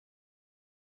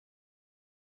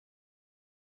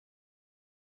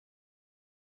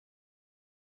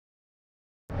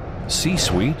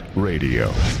C-Suite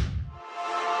Radio.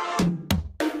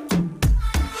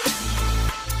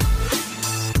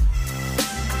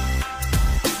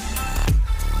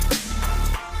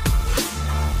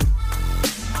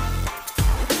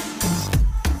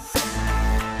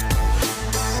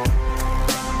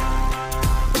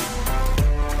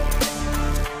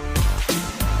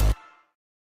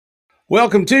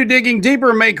 Welcome to Digging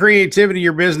Deeper, Make Creativity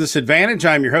Your Business Advantage.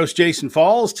 I'm your host, Jason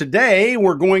Falls. Today,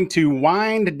 we're going to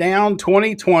wind down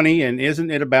 2020, and isn't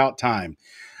it about time?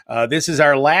 This is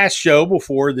our last show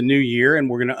before the new year, and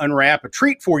we're going to unwrap a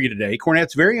treat for you today.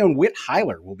 Cornett's very own Whit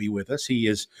Hiler will be with us. He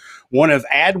is one of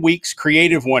Adweek's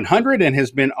Creative 100 and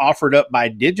has been offered up by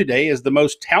Digiday as the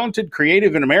most talented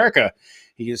creative in America.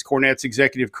 He is Cornett's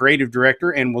Executive Creative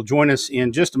Director and will join us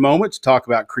in just a moment to talk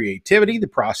about creativity, the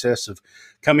process of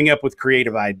coming up with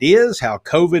creative ideas, how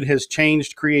COVID has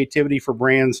changed creativity for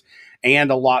brands, and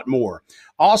a lot more.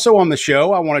 Also on the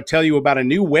show, I want to tell you about a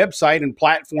new website and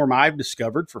platform I've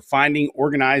discovered for finding,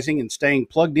 organizing, and staying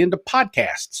plugged into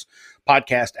podcasts.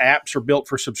 Podcast apps are built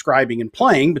for subscribing and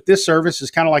playing, but this service is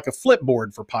kind of like a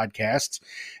flipboard for podcasts.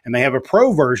 And they have a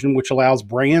pro version, which allows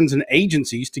brands and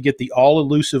agencies to get the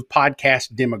all-elusive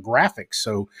podcast demographics.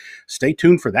 So stay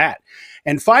tuned for that.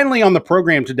 And finally, on the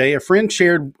program today, a friend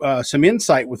shared some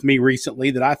insight with me recently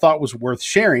that I thought was worth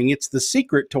sharing. It's the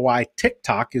secret to why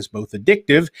TikTok is both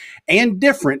addictive and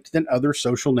different than other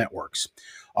social networks.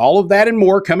 All of that and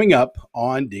more coming up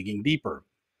on Digging Deeper.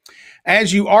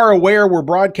 As you are aware, we're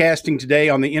broadcasting today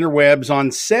on the interwebs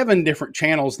on 7 different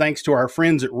channels thanks to our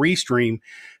friends at Restream.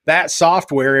 That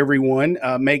software, everyone,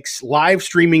 makes live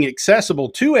streaming accessible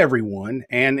to everyone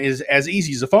and is as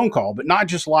easy as a phone call, but not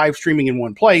just live streaming in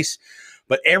one place,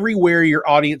 but everywhere your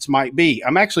audience might be.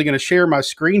 I'm actually going to share my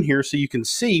screen here so you can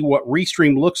see what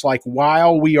Restream looks like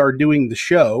while we are doing the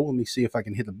show. Let me see if I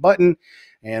can hit the button,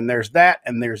 and there's that,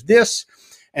 and there's this.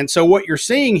 And so what you're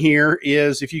seeing here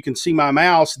is, if you can see my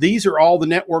mouse, these are all the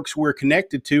networks we're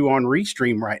connected to on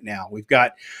Restream right now. We've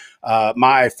got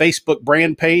my Facebook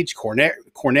brand page,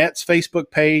 Cornett's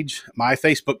Facebook page, my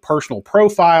Facebook personal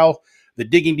profile, the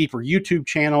Digging Deeper YouTube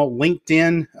channel,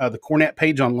 LinkedIn, the Cornett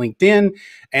page on LinkedIn,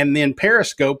 and then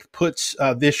Periscope puts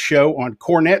this show on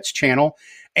Cornett's channel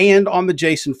and on the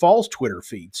Jason Falls Twitter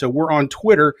feed. So we're on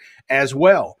Twitter as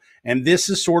well. And this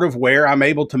is sort of where I'm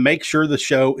able to make sure the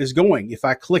show is going. If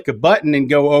I click a button and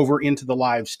go over into the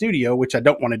live studio, which I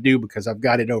don't want to do because I've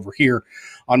got it over here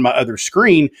on my other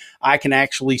screen, I can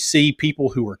actually see people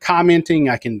who are commenting.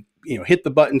 I can hit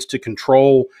the buttons to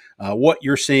control what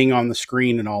you're seeing on the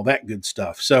screen and all that good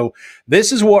stuff. So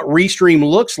this is what Restream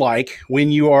looks like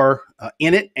when you are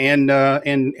in it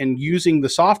and using the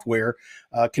software,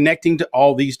 connecting to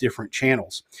all these different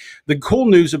channels. The cool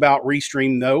news about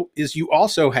Restream, though, is you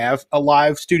also have a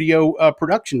live studio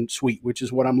production suite, which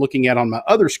is what I'm looking at on my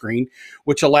other screen,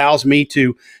 which allows me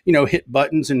to, hit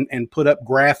buttons and put up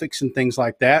graphics and things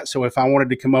like that. So if I wanted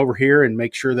to come over here and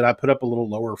make sure that I put up a little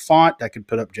lower font, I could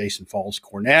put up Jason Falls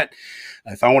Cornett.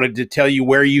 If I wanted to tell you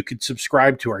where you could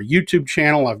subscribe to our YouTube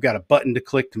channel, I've got a button to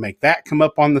click to make that come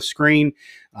up on the screen.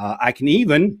 I can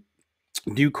even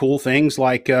do cool things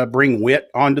like bring Whit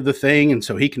onto the thing, and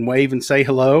so he can wave and say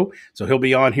hello. So he'll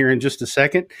be on here in just a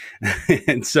second.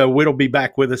 And so Whit will be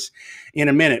back with us in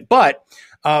a minute. But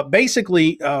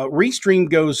basically, Restream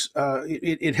goes,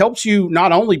 it helps you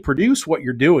not only produce what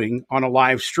you're doing on a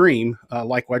live stream,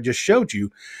 like I just showed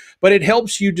you, but it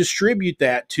helps you distribute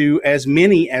that to as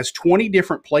many as 20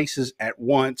 different places at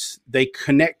once. They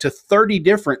connect to 30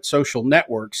 different social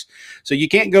networks. So you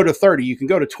can't go to 30, you can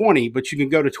go to 20, but you can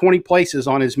go to 20 places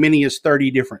on as many as 30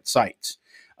 different sites.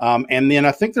 And then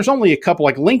I think there's only a couple,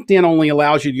 like LinkedIn only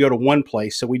allows you to go to one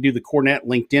place. So we do the Cornett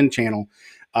LinkedIn channel.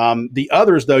 The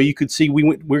others, though, you could see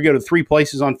we go to 3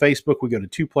 places on Facebook. We go to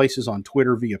 2 places on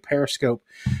Twitter via Periscope.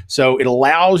 So it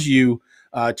allows you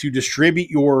to distribute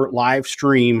your live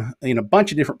stream in a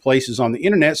bunch of different places on the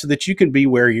internet so that you can be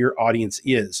where your audience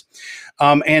is.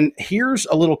 And here's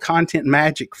a little content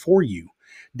magic for you.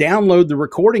 Download the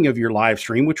recording of your live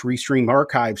stream, which Restream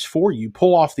archives for you,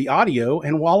 pull off the audio,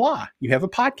 and voila, you have a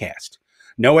podcast.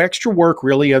 No extra work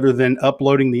really other than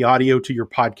uploading the audio to your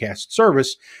podcast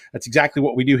service. That's exactly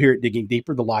what we do here at Digging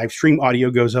Deeper. The live stream audio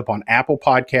goes up on Apple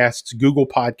Podcasts, Google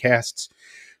Podcasts,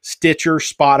 Stitcher,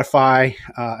 Spotify.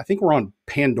 I think we're on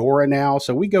Pandora now.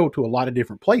 So we go to a lot of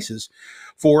different places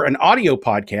for an audio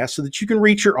podcast so that you can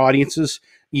reach your audiences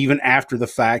even after the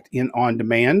fact on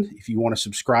demand. If you want to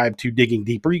subscribe to Digging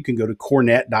Deeper, you can go to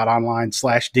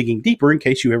cornett.online/digging deeper in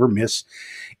case you ever miss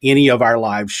any of our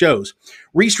live shows.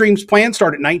 Restream's plans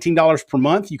start at $19 per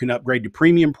month. You can upgrade to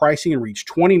premium pricing and reach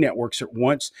 20 networks at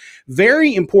once.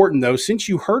 Very important, though, since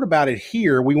you heard about it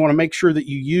here, we want to make sure that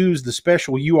you use the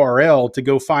special URL to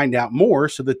go find out more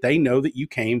so that they know that you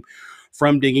came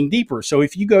from Digging Deeper. So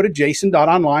if you go to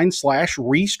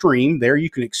jason.online/restream, there you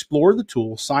can explore the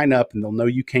tool, sign up, and they'll know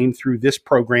you came through this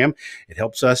program. It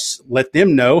helps us let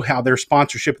them know how their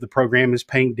sponsorship of the program is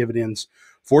paying dividends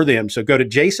for them. So go to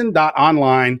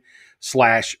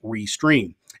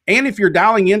jason.online/restream. And if you're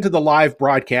dialing into the live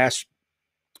broadcast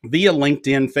via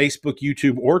LinkedIn, Facebook,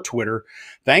 YouTube, or Twitter,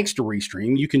 thanks to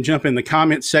Restream, you can jump in the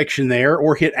comments section there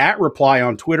or hit @reply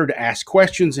on Twitter to ask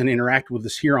questions and interact with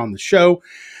us here on the show.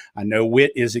 I know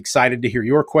Whit is excited to hear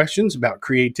your questions about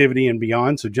creativity and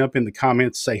beyond, so jump in the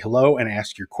comments, say hello, and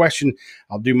ask your question.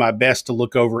 I'll do my best to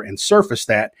look over and surface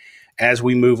that as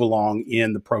we move along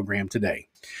in the program today.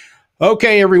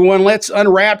 Okay, everyone, let's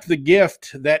unwrap the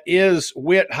gift that is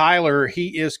Whit Hiler.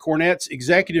 He is Cornett's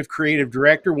Executive Creative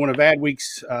Director, one of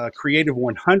Adweek's Creative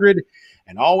 100,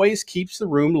 and always keeps the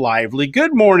room lively.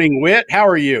 Good morning, Whit. How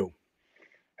are you?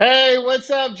 Hey, what's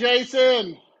up,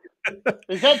 Jason?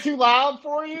 Is that too loud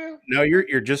for you? No,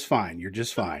 you're just fine. You're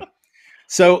just fine.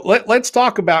 So let's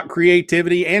talk about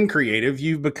creativity and creative.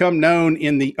 You've become known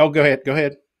in the... Oh, go ahead. Go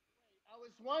ahead. I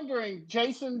was wondering,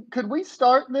 Jason, could we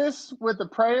start this with a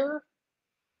prayer?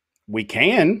 We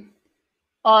can.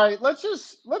 All right, let's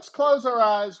close our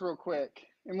eyes real quick,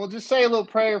 and we'll just say a little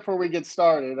prayer before we get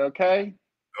started, okay?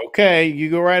 Okay, you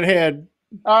go right ahead.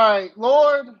 All right,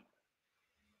 Lord,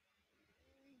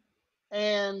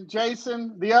 and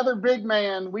Jason, the other big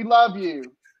man, we love you.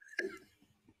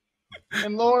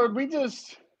 And Lord, we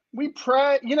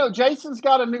pray. You know, Jason's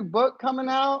got a new book coming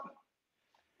out,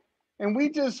 and we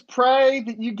just pray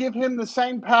that you give him the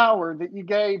same power that you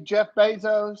gave Jeff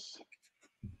Bezos,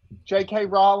 J.K.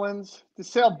 Rowling, to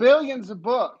sell billions of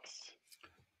books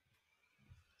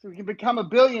so we can become a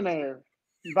billionaire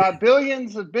and buy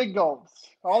billions of big gulps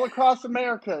all across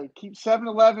America. Keep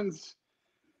 7-Elevens,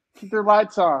 keep their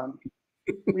lights on.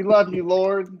 We love you,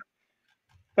 Lord.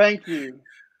 Thank you.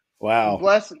 Wow.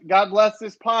 God bless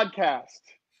this podcast.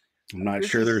 I'm not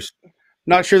sure there's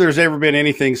ever been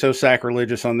anything so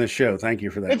sacrilegious on this show. Thank you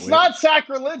for that. It's not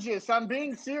sacrilegious. I'm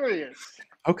being serious.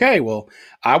 Okay, well,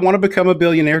 I want to become a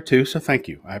billionaire too, so thank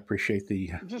you. I appreciate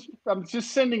the... I'm just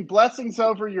sending blessings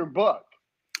over your book.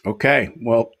 Okay,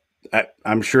 well,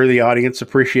 I'm sure the audience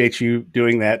appreciates you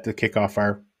doing that to kick off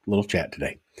our little chat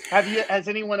today. Has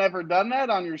anyone ever done that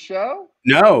on your show?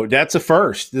 No, that's a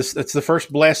first. That's the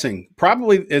first blessing.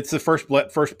 Probably it's the first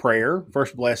prayer,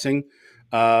 first blessing.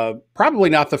 Probably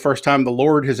not the first time the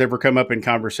Lord has ever come up in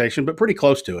conversation, but pretty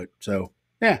close to it. So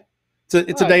yeah,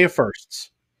 it's a day of firsts.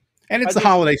 And it's the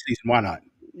holiday season. Why not?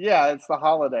 Yeah, it's the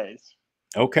holidays.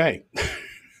 Okay.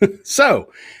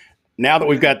 So now that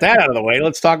we've got that out of the way,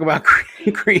 let's talk about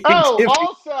creativity. Oh,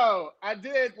 also, I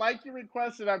did, like you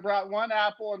requested, I brought one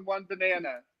apple and one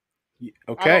banana.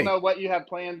 Okay. I don't know what you have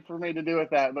planned for me to do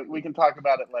with that, but we can talk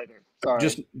about it later.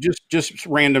 Sorry. Just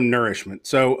random nourishment.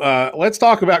 So let's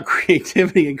talk about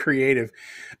creativity and creative.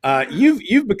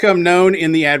 You've become known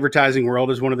in the advertising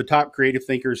world as one of the top creative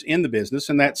thinkers in the business,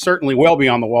 and that's certainly well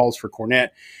beyond the walls for Cornett.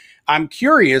 I'm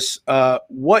curious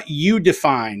what you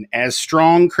define as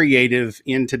strong creative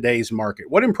in today's market.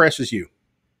 What impresses you?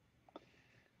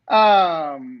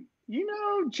 You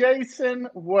know, Jason,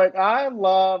 what I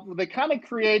love, the kind of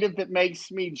creative that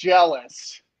makes me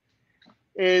jealous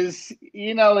is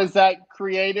that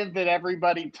creative that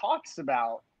everybody talks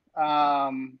about.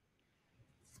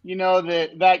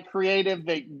 That creative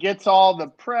that gets all the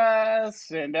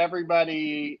press and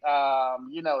everybody,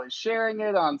 is sharing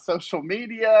it on social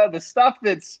media, the stuff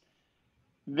that's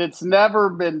never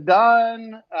been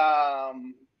done,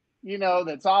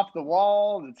 that's off the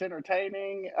wall, that's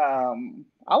entertaining.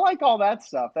 I like all that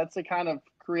stuff. That's the kind of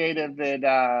creative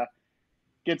that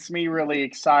gets me really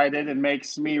excited and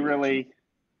makes me really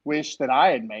wish that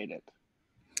I had made it.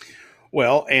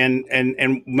 Well, and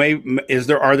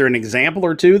are there an example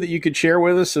or two that you could share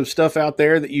with us of stuff out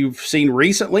there that you've seen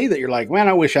recently that you're like, man,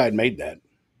 I wish I had made that?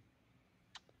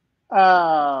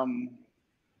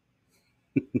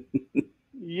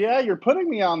 Yeah, you're putting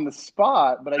me on the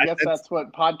spot, but I guess that's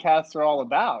what podcasts are all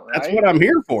about, right? That's what I'm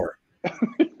here for.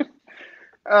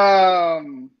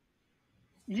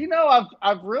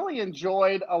 I've really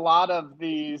enjoyed a lot of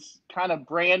these kind of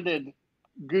branded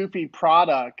goofy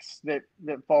products that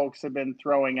folks have been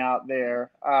throwing out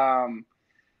there.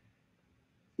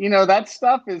 that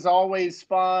stuff is always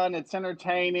fun. It's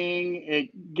entertaining.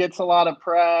 It gets a lot of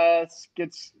press,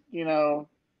 gets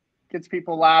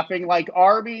people laughing. Like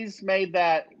Arby's made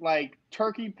that like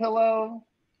turkey pillow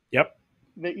Yep.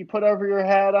 that you put over your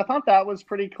head. I thought that was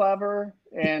pretty clever.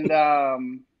 And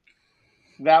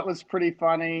that was pretty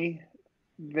funny.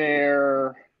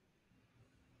 I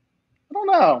don't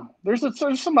know. There's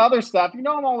some other stuff.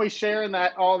 I'm always sharing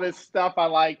all this stuff I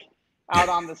like out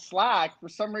on the Slack. For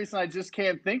some reason, I just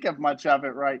can't think of much of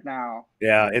it right now.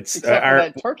 Yeah, it's except for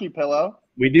that turkey pillow.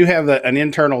 We do have an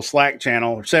internal Slack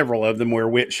channel, or several of them, where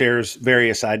Whit shares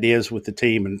various ideas with the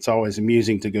team, and it's always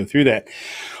amusing to go through that.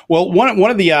 Well,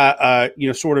 one of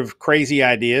the sort of crazy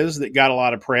ideas that got a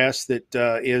lot of press that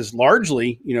is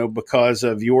largely because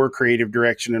of your creative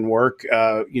direction and work,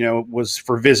 was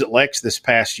for Visit Lex this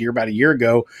past year, about a year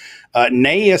ago.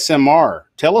 NASMR.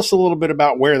 Tell us a little bit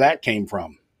about where that came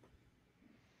from.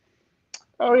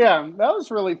 Oh yeah, that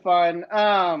was really fun.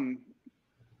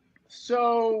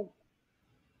 So.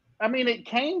 I mean, it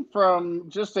came from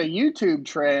just a YouTube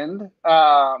trend.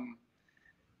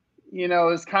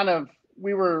 It's kind of,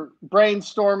 we were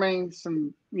brainstorming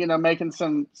some, making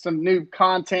some new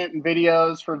content and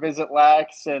videos for Visit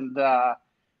Lex, and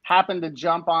happened to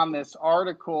jump on this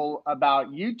article about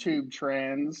YouTube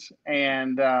trends,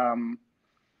 and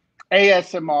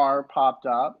ASMR popped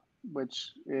up,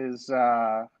 which is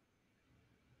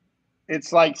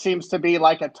seems to be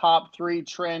like a top 3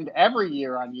 trend every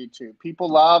year on YouTube. People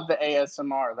love the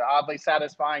ASMR, the oddly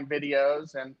satisfying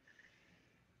videos.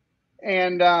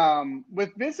 And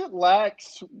with Visit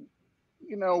Lex,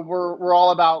 we're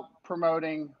all about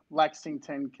promoting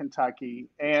Lexington, Kentucky,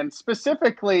 and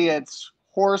specifically it's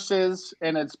horses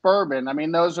and it's bourbon. I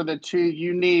mean, those are the 2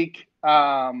 unique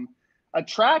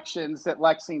attractions that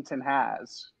Lexington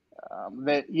has.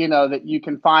 That you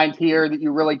can find here that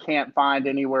you really can't find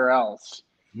anywhere else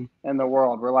in the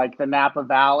world. We're like the Napa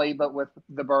Valley, but with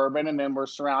the bourbon, and then we're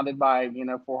surrounded by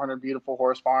 400 beautiful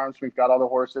horse farms. We've got all the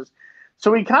horses,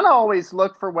 so we kind of always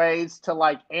look for ways to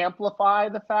like amplify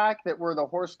the fact that we're the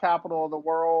horse capital of the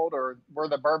world, or we're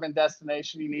the bourbon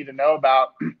destination you need to know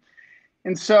about.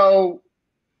 And so,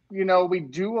 we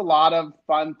do a lot of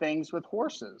fun things with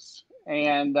horses,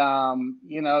 and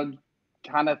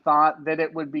kind of thought that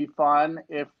it would be fun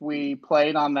if we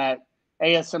played on that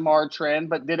ASMR trend,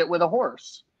 but did it with a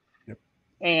horse. Yep.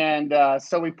 And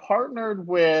so we partnered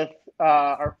with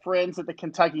our friends at the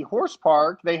Kentucky Horse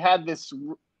Park. They have this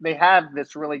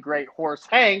really great horse,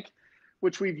 Hank,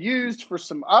 which we've used for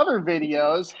some other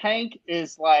videos. Hank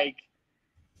is like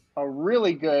a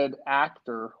really good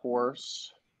actor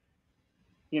horse.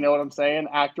 You know what I'm saying?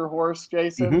 Actor horse,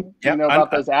 Jason. Mm-hmm. Yep. You know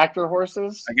about those actor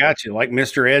horses? I got you, like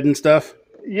Mr. Ed and stuff.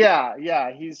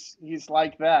 Yeah, he's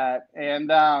like that.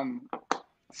 And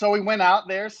so we went out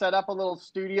there, set up a little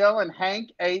studio, and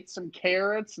Hank ate some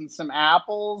carrots and some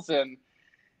apples and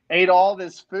ate all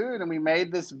this food, and we made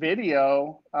this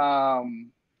video.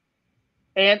 And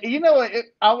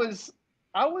I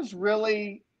was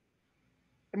really,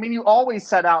 I mean, you always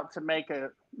set out to make a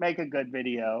good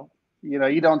video.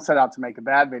 You don't set out to make a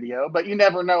bad video, but you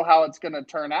never know how it's going to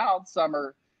turn out. Some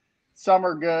are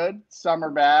good, some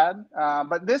are bad.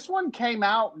 But this one came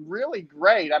out really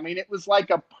great. I mean, it was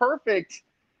like a perfect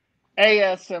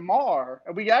ASMR.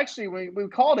 We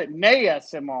called it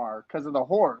NASMR because of the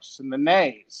horse and the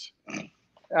nays.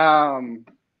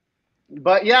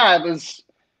 But yeah, it was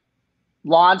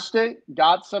launched it,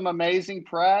 got some amazing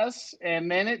press,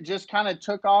 and then it just kind of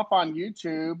took off on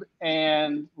YouTube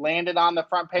and landed on the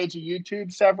front page of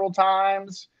YouTube several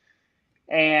times.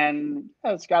 And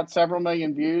it's got several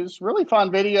million views. Really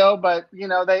fun video, but we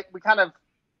kind of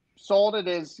sold it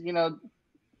as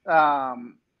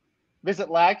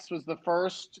Visit Lex was the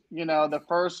first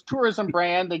tourism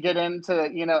brand to get into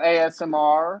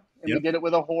ASMR, and yep. We did it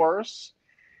with a horse.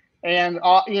 And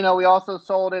we also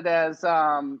sold it as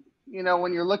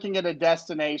when you're looking at a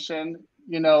destination,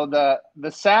 the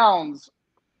sounds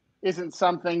isn't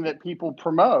something that people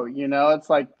promote. It's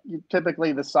like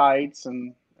typically the sights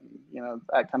and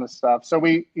that kind of stuff. So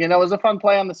it was a fun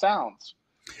play on the sounds.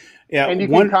 Yeah, and you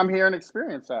can come here and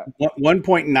experience that.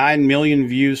 1.9 million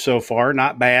views so far,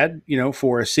 not bad.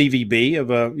 For a CVB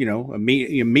of a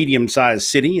medium-sized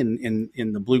city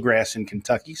in the bluegrass in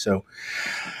Kentucky. So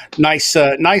nice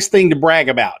thing to brag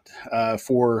about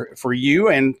for you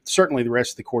and certainly the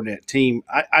rest of the Cornett team.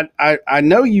 I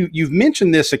know you've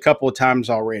mentioned this a couple of times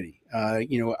already.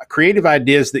 Creative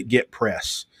ideas that get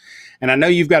press. And I know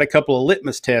you've got a couple of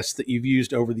litmus tests that you've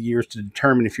used over the years to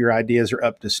determine if your ideas are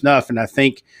up to snuff. And I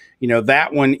think,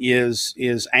 that one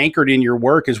is anchored in your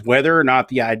work, is whether or not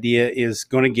the idea is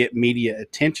going to get media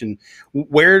attention.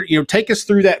 Where, take us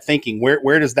through that thinking.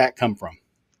 Where does that come from?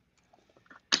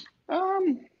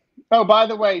 Oh, by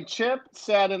the way, Chip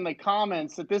said in the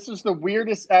comments that this is the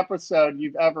weirdest episode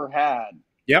you've ever had.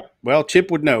 Yep. Well,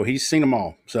 Chip would know. He's seen them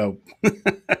all. So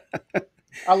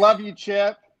I love you,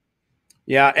 Chip.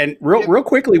 Yeah, and real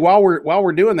quickly, while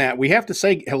we're doing that, we have to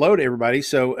say hello to everybody.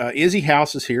 So Izzy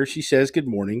House is here. She says good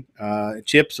morning.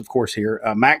 Chip's, of course, here.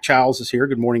 Mac Childs is here.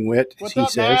 Good morning, Whit. What's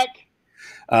up, Mac?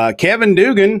 Kevin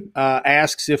Dugan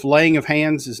asks if laying of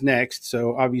hands is next.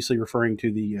 So obviously referring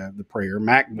to the prayer.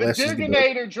 Mac blesses the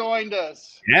Duganator joined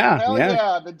us. Yeah, Hell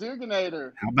yeah, the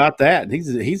Duganator. How about that?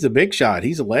 He's a big shot.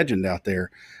 He's a legend out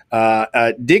there.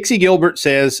 Dixie Gilbert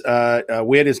says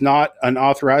Whit is not an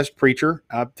authorized preacher.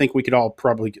 I think we could all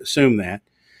probably assume that.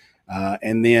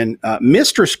 And then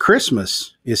Mistress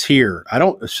Christmas is here.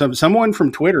 Someone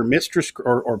from Twitter, Mistress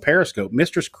or Periscope,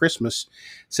 Mistress Christmas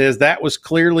says that was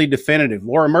clearly definitive.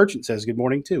 Laura Merchant says good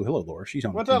morning too. Hello, Laura. She's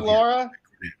on. What's up, Laura?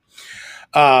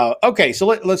 Okay, so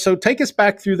let's take us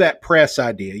back through that press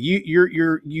idea.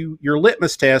 Your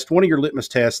litmus test. One of your litmus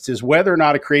tests is whether or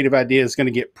not a creative idea is going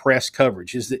to get press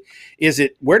coverage. Is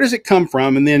it where does it come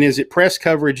from, and then is it press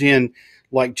coverage in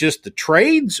like just the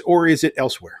trades, or is it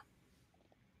elsewhere?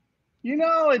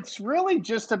 It's really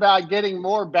just about getting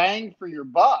more bang for your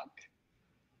buck.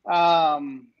 We're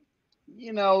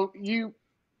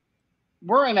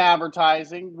in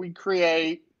advertising. We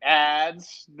create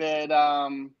ads that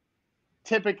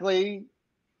typically,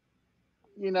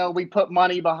 we put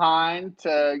money behind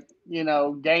to,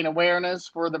 gain awareness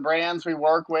for the brands we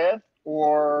work with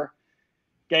or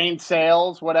gain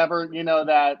sales, whatever,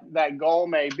 that goal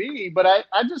may be. But I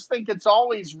just think it's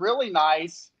always really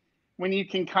nice when you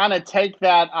can kind of take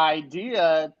that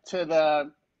idea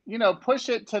to push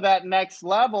it to that next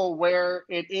level where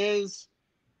it is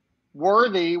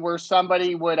worthy, where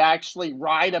somebody would actually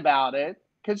write about it.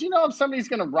 Because, if somebody's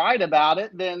going to write about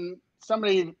it, then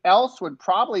somebody else would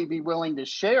probably be willing to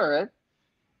share it.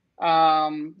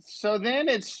 So then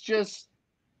it's just,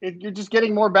 you're just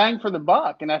getting more bang for the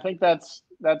buck. And I think that's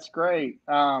great.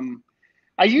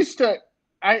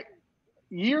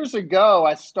 Years ago,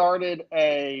 I started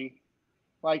a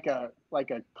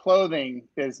clothing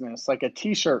business, like a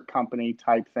t-shirt company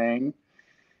type thing.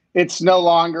 It's no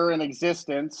longer in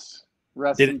existence.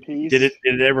 Rest in peace. Did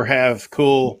it ever have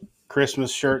cool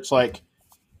Christmas shirts like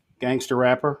Gangster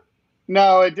Rapper?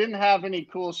 No, it didn't have any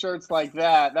cool shirts like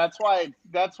that. That's why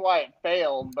it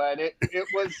failed. But it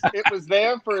was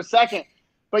there for a second.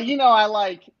 But I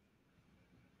thought it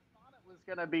was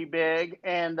gonna be big,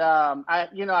 and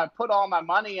I put all my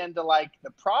money into like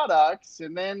the products,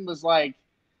 and then was like,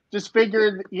 just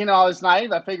figured, I was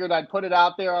naive. I figured I'd put it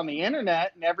out there on the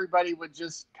internet and everybody would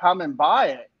just come and buy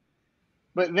it.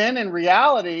 But then in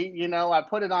reality, I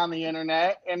put it on the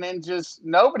internet and then just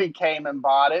nobody came and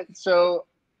bought it. So,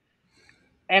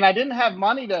 and I didn't have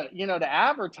money to, to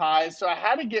advertise. So I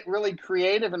had to get really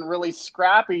creative and really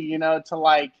scrappy, to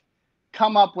like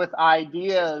come up with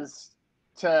ideas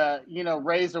to,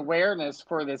 raise awareness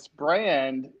for this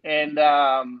brand. And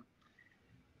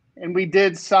we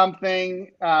did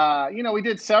something, we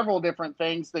did several different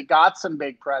things that got some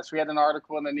big press. We had an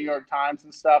article in the New York Times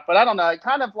and stuff, but I don't know, it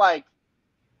kind of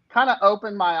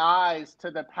opened my eyes to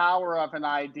the power of an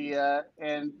idea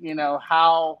and,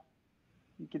 how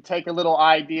you could take a little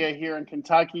idea here in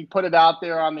Kentucky, put it out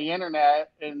there on the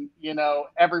internet and,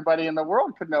 everybody in the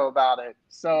world could know about it.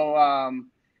 So, and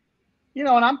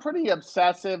I'm pretty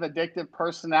obsessive, addictive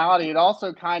personality. It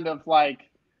also kind of like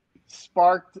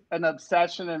sparked an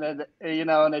obsession and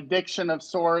an addiction of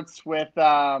sorts with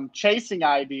chasing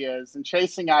ideas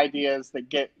that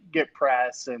get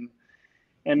press and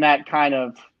that kind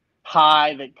of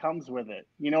high that comes with it.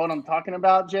 You know what I'm talking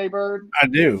about, Jay Bird? I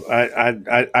do.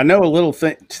 I know a little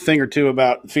thing or two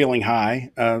about feeling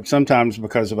high, sometimes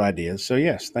because of ideas. So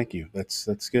yes, thank you.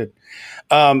 That's good.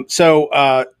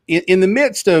 So in the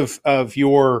midst of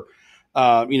your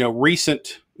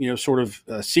recent sort of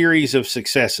a series of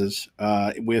successes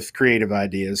with creative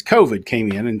ideas, COVID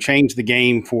came in and changed the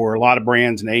game for a lot of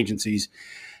brands and agencies.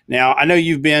 Now, I know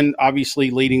you've been obviously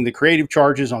leading the creative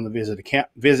charges on the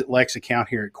Visit Lex account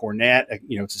here at Cornett.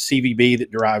 It's a CVB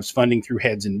that derives funding through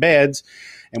heads and beds.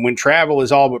 And when travel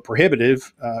is all but prohibited,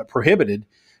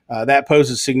 that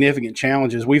poses significant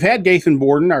challenges. We've had Gathan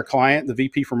Borden, our client, the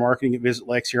VP for marketing at Visit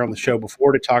Lex, here on the show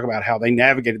before to talk about how they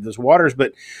navigated those waters.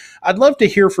 But I'd love to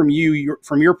hear from you,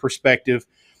 from your perspective,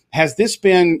 Has this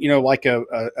been, like a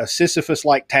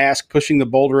Sisyphus-like task, pushing the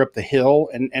boulder up the hill?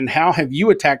 And how have you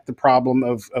attacked the problem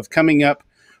of coming up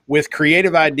with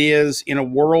creative ideas in a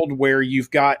world where you've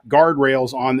got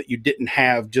guardrails on that you didn't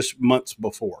have just months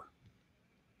before?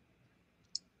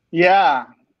 Yeah.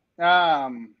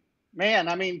 Man,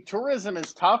 I mean, tourism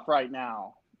is tough right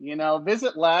now.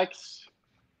 Visit Lex.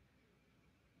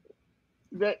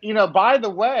 By the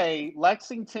way,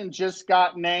 Lexington just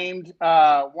got named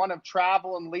one of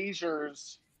Travel and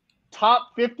Leisure's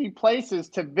top 50 places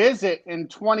to visit in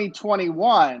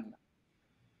 2021,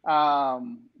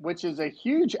 which is a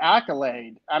huge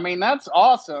accolade. I mean, that's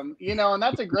awesome, and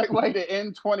that's a great way to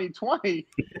end 2020,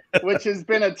 which has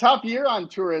been a tough year on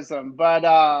tourism. But,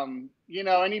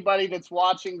 anybody that's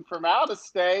watching from out of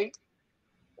state,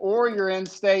 or you're in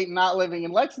state and not living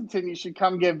in Lexington, you should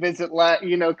come give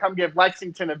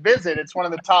Lexington a visit. It's one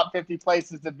of the top 50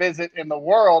 places to visit in the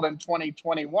world in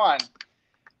 2021.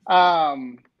 But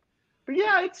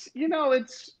yeah,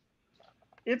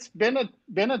 it's been a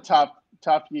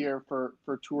tough year for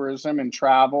tourism and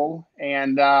travel.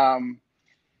 And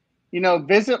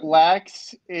Visit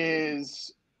Lex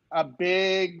is a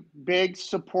big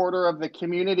supporter of the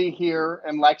community here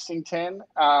in Lexington.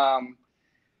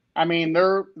 I mean,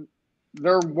 they're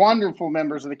wonderful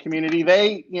members of the community.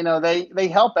 They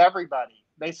help everybody.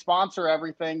 They sponsor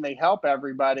everything. They help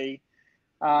everybody.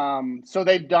 So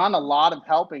they've done a lot of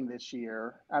helping this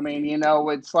year. I mean,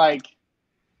 it's like,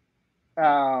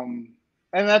 and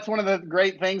that's one of the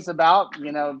great things about,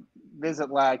 Visit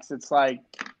Lex. It's like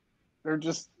they're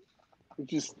just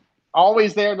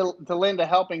always there to lend a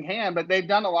helping hand. But they've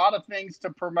done a lot of things to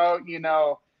promote,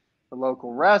 the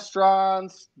local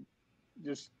restaurants,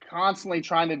 just constantly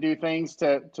trying to do things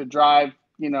to drive,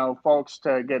 folks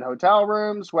to get hotel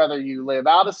rooms, whether you live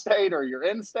out of state or you're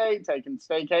in state, taking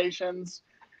staycations.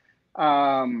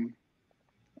 They've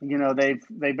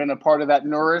been a part of that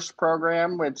Nourish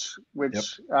program, which we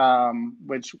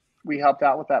helped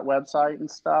out with that website and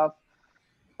stuff.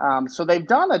 So they've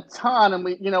done a ton, and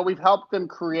we've helped them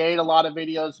create a lot of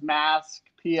videos, mask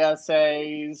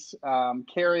PSAs,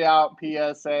 carry out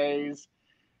PSAs.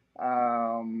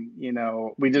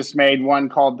 We just made one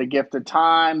called The Gift of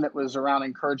Time that was around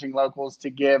encouraging locals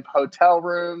to give hotel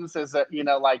rooms as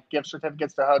like gift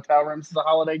certificates to hotel rooms as a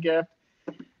holiday gift.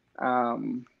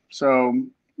 So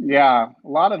yeah, a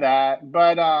lot of that.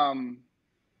 But at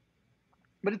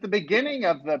the beginning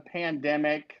of the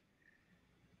pandemic,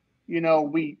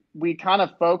 we kind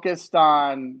of focused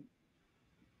on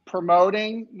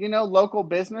promoting, local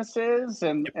businesses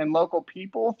and local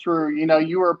people through,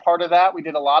 you were a part of that. We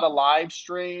did a lot of live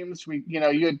streams.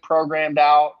 You had programmed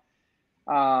out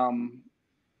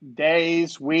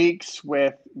days, weeks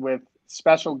with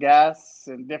special guests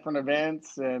and different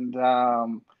events. And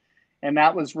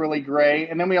that was really great.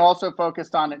 And then we also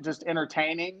focused on it just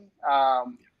entertaining.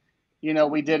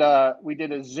 We did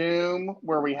a Zoom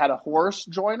where we had a horse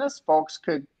join us. Folks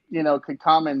could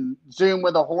come and Zoom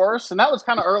with a horse. And that was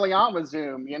kind of early on with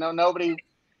Zoom. Nobody,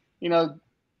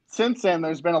 since then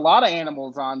there's been a lot of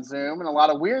animals on Zoom and a lot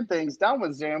of weird things done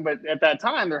with Zoom. But at that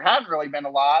time, there hadn't really been a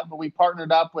lot. But we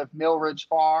partnered up with Mill Ridge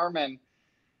Farm, and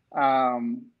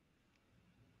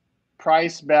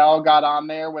Price Bell got on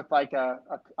there with like a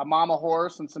mama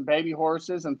horse and some baby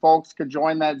horses, and folks could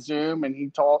join that Zoom. And he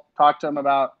talked to them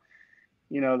about,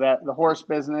 that the horse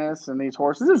business and these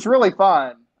horses. It was really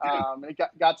fun. It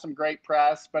got some great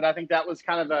press, but I think that was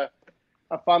kind of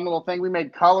a fun little thing. We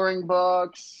made coloring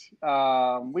books.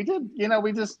 We did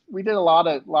a lot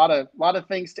of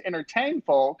things to entertain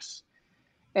folks.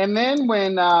 And then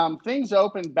when things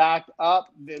opened back up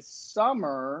this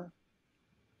summer,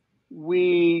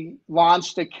 we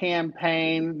launched a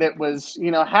campaign that was,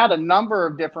 had a number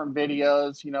of different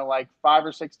videos, like 5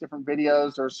 or 6 different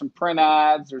videos. There's some print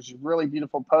ads. There's really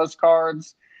beautiful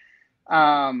postcards.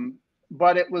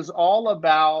 But it was all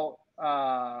about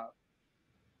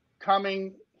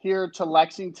coming here to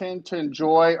Lexington to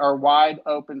enjoy our wide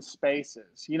open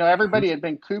spaces. Everybody had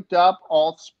been cooped up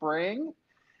all spring.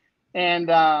 And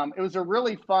it was a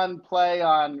really fun play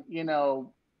on,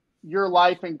 your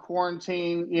life in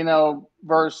quarantine,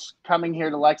 versus coming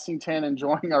here to Lexington,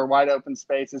 enjoying our wide open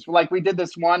spaces. Like, we did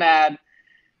this one ad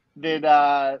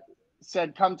that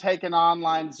said, come take an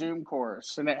online Zoom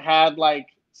course. And it had like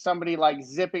somebody like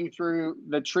zipping through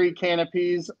the tree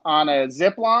canopies on a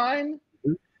zip line.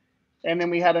 And then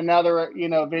we had another,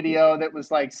 video that was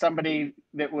like somebody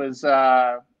that was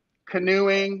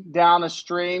canoeing down a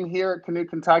stream here at Canoe,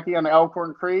 Kentucky on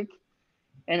Elkhorn Creek.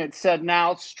 And it said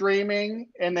now streaming.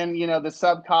 And then, the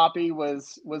sub copy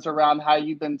was around how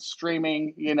you've been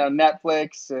streaming,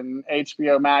 Netflix and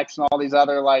HBO Max and all these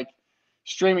other like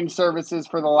streaming services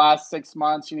for the last 6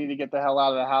 months. You need to get the hell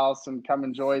out of the house and come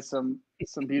enjoy some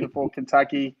beautiful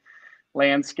Kentucky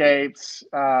landscapes.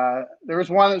 There was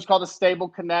one that was called A Stable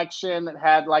Connection that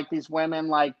had like these women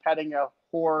like petting a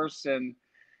horse, and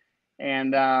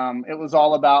it was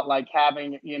all about like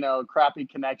having, a crappy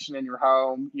connection in your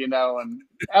home, and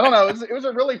I don't know, it was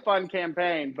a really fun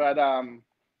campaign, but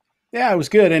Yeah, it was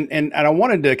good. And I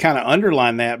wanted to kind of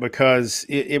underline that because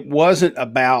it wasn't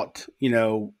about,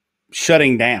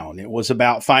 shutting down. It was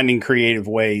about finding creative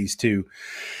ways to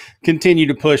continue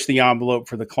to push the envelope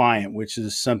for the client, which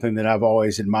is something that I've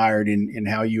always admired in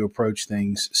how you approach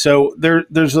things. So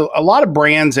there's a lot of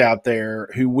brands out there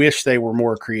who wish they were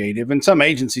more creative, and some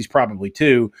agencies probably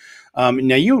too.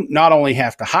 Now, you not only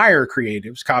have to hire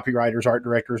creatives, copywriters, art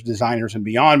directors, designers, and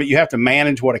beyond, but you have to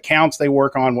manage what accounts they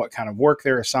work on, what kind of work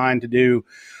they're assigned to do.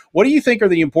 What do you think are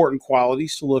the important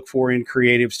qualities to look for in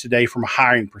creatives today from a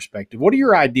hiring perspective? What do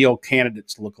your ideal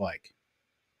candidates look like?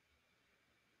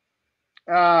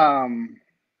 Yeah,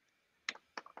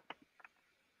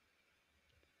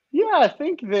 I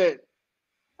think that,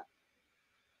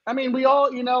 I mean, we all,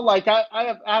 like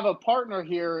I have a partner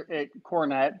here at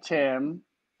Cornett, Tim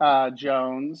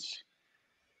Jones.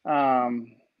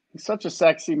 He's such a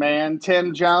sexy man,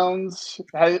 Tim Jones.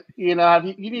 You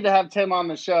need to have Tim on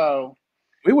the show.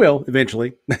 We will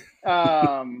eventually.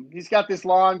 He's got this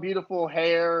long, beautiful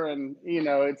hair, and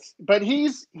but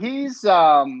he's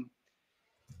a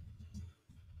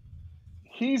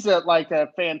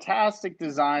fantastic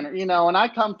designer, and I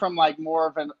come from like more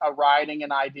of a writing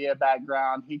and idea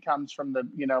background. He comes from the,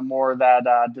 more of that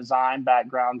design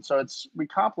background. So we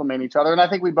complement each other. And I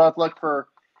think we both look for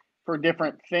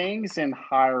different things in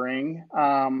hiring.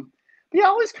 We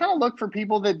always kind of look for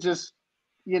people that just,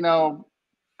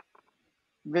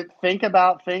 that think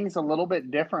about things a little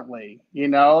bit differently,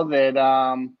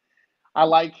 that, I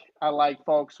like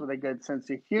folks with a good sense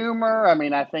of humor. I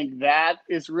mean, I think that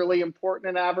is really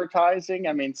important in advertising.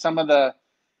 I mean, some of the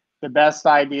best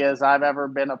ideas I've ever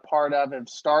been a part of have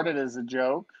started as a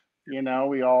joke. We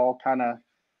all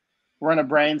we're in a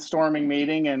brainstorming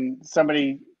meeting and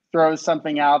somebody throws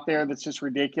something out there that's just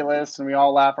ridiculous, and we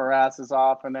all laugh our asses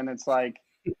off. And then it's like,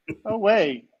 oh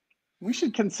wait, we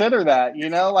should consider that,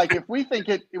 like if we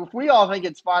all think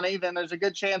it's funny, then there's a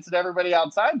good chance that everybody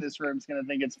outside this room is going to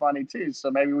think it's funny too. So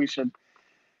maybe we should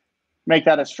make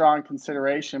that a strong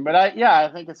consideration. But I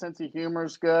think a sense of humor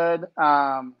is good.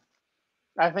 I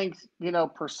think,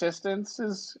 persistence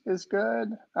is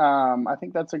good. I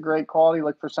think that's a great quality.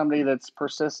 Look for somebody that's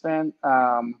persistent,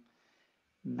 that,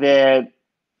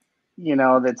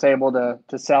 that's able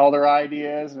to sell their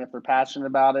ideas. And if they're passionate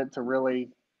about it, to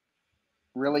really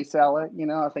sell it.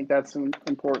 I think that's an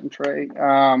important trait.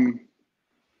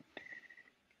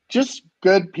 Just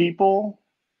good people,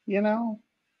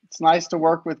 it's nice to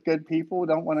work with good people.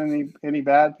 Don't want any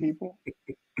bad people.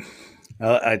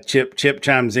 Chip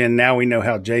chimes in. Now we know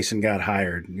how Jason got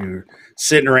hired. You're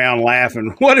sitting around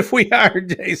laughing. What if we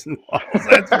hired Jason Walls?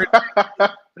 That's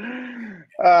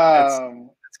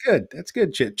good. That's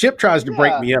good, Chip. Chip tries to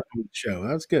break me up on the show.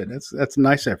 That's good. That's a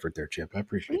nice effort there, Chip. I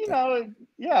appreciate that.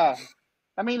 Yeah.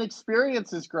 I mean,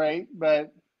 experience is great,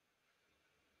 but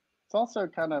it's also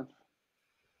don't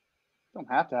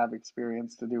have to have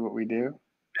experience to do what we do.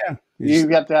 Yeah. You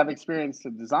have to have experience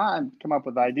to design, come up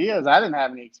with ideas. I didn't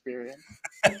have any experience.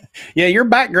 Yeah, your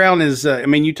background is,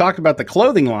 you talked about the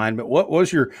clothing line, but what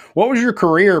was your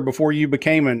career before you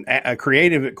became a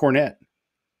creative at Cornett?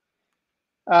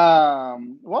 I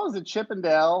was at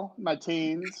Chippendale in my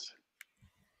teens.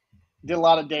 Did a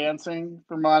lot of dancing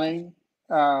for money.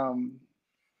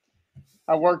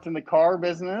 I worked in the car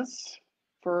business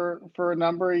for a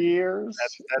number of years.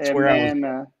 That's where I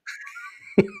was.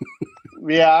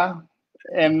 Yeah.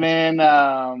 And then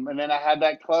I had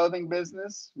that clothing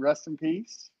business. Rest in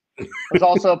peace. I was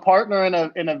also a partner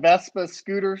in a Vespa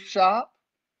scooter shop.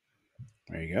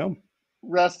 There you go.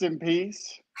 Rest in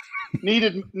peace.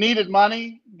 Needed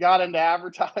money. Got into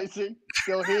advertising.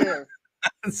 Still here.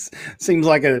 Seems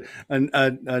like an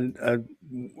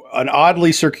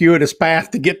oddly circuitous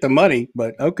path to get the money,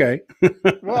 but okay.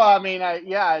 Well, I mean, I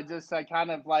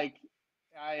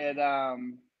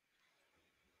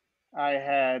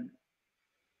had,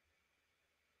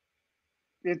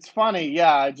 it's funny.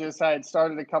 Yeah. I had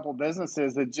started a couple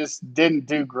businesses that just didn't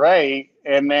do great.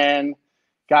 And then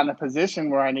got in a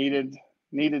position where I needed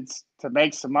to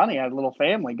make some money. I had a little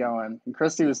family going, and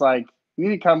Christy was like, you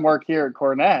need to come work here at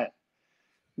Cornett.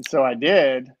 And so I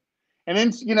did. And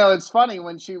then, it's funny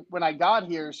when I got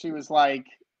here, she was like,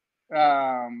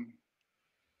 no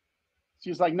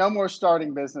more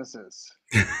starting businesses.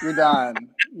 you're done.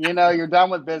 You're done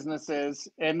with businesses.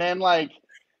 And then like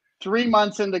 3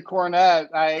 months into Cornett,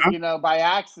 I, by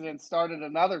accident started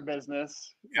another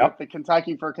business with Yep. the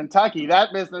Kentucky for Kentucky.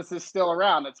 That business is still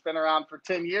around. It's been around for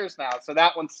 10 years now. So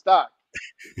that one's stuck.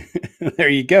 There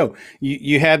you go.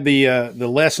 You had the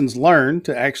lessons learned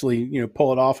to actually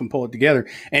pull it off and pull it together.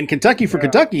 And Kentucky for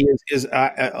Kentucky is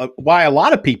why a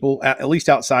lot of people, at least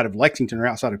outside of Lexington or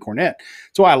outside of Cornett,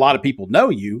 it's why a lot of people know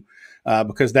you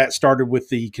because that started with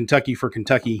the Kentucky for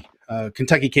Kentucky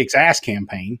Kentucky Kicks Ass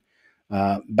campaign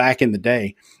back in the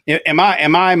day. Am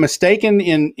I mistaken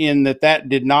in that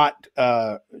did not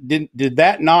did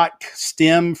that not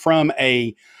stem from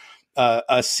a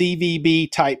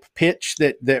CVB type pitch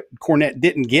that Cornett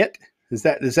didn't get? Is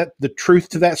that the truth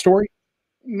to that story?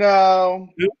 No,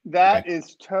 that Okay.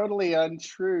 is totally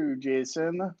untrue,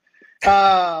 Jason.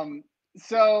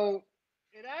 So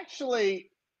it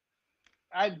actually,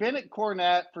 I'd been at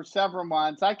Cornett for several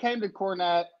months. I came to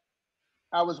Cornett.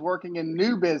 I was working in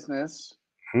new business.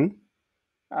 It's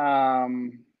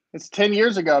 10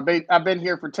 years ago. I've been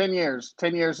here for 10 years,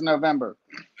 10 years in November.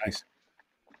 Nice.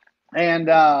 And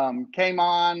came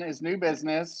on as new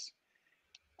business.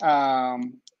 I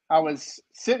was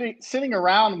sitting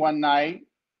around one night.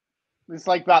 It was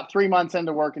like about 3 months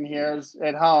into working here. I was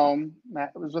at home. I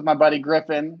was with my buddy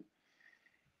Griffin.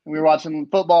 We were watching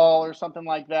football or something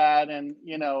like that. And,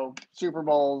 Super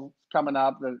Bowl coming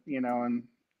up, in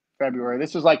February.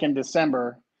 This was like in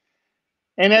December.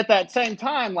 And at that same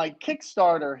time, like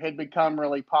Kickstarter had become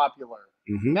really popular.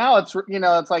 Mm-hmm. Now it's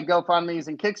like GoFundMe's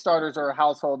and Kickstarters are a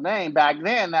household name. Back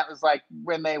then, that was like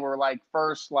when they were like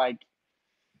first like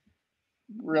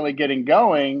really getting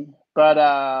going.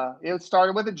 But it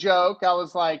started with a joke. I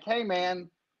was like, hey man,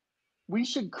 we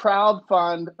should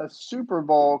crowdfund a Super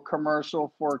Bowl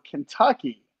commercial for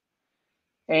Kentucky.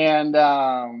 And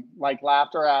like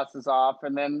laughed our asses off.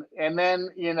 And then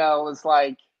it was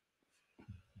like,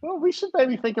 well, we should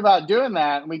maybe think about doing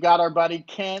that. And we got our buddy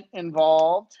Kent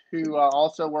involved, who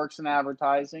also works in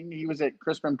advertising. He was at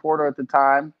Crispin Porter at the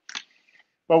time.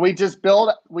 But we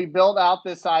built out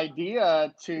this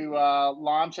idea to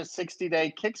launch a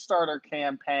 60-day Kickstarter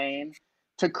campaign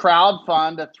to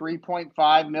crowdfund a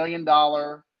 $3.5 million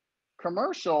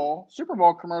commercial, Super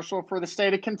Bowl commercial for the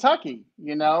state of Kentucky.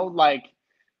 Like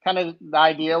kind of the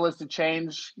idea was to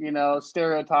change,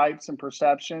 stereotypes and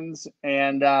perceptions.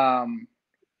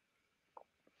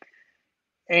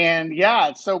 And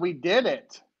yeah, so we did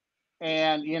it.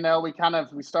 And,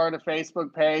 we started a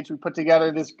Facebook page. We put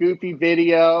together this goofy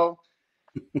video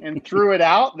and threw it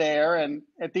out there. And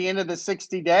at the end of the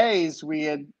 60 days, we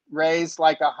had raised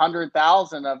like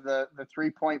 100,000 of the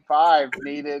 3.5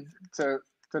 needed to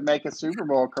make a Super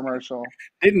Bowl commercial.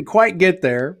 Didn't quite get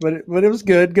there, but it was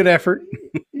good. Good effort.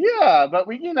 Yeah, but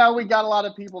we got a lot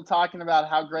of people talking about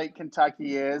how great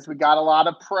Kentucky is. We got a lot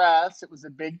of press. It was a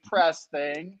big press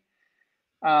thing.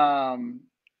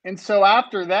 And so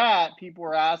after that, people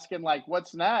were asking, like,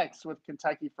 what's next with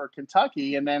Kentucky for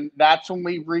Kentucky? And then that's when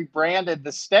we rebranded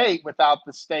the state without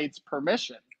the state's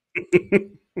permission.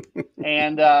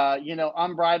 And,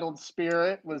 Unbridled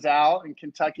Spirit was out and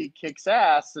Kentucky Kicks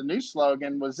Ass, the new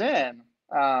slogan, was in.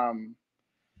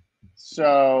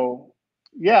 So,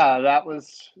 yeah, that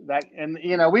was that. And,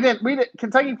 we didn't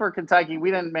Kentucky for Kentucky, we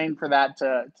didn't mean for that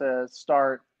to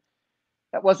start.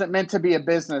 That wasn't meant to be a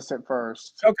business at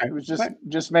first. Okay. It was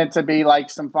just meant to be like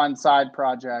some fun side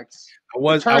projects.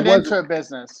 It turned into a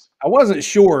business. I wasn't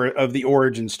sure of the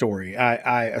origin story.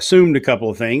 I assumed a couple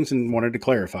of things and wanted to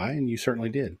clarify, and you certainly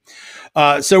did.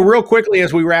 So real quickly,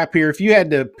 as we wrap here, if you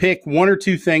had to pick one or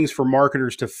two things for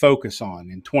marketers to focus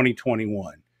on in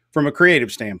 2021 from a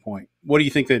creative standpoint, what do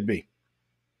you think they'd be?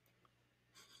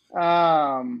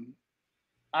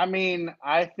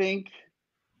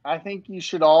 I think you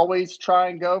should always try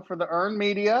and go for the earned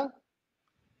media.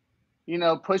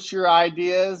 Push your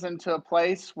ideas into a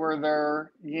place where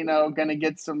they're, going to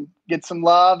get some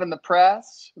love in the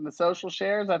press and the social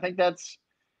shares. I think that's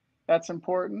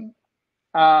important.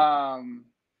 Yeah,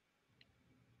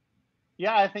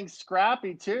 I think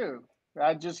scrappy too.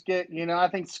 I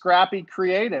think scrappy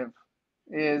creative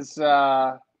is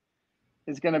going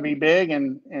to be big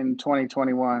in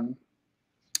 2021.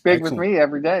 Big Excellent. With me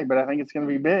every day, but I think it's going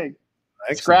to be big.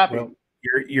 Excellent. Scrappy. Well,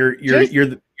 you're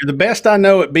the best I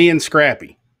know at being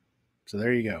scrappy. So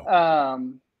there you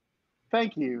go.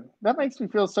 Thank you. That makes me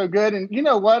feel so good. And you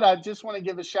know what? I just want to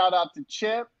give a shout out to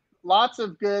Chip. Lots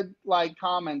of good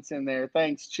comments in there.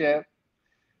 Thanks, Chip.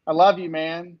 I love you,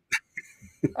 man.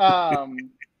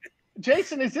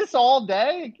 Jason, is this all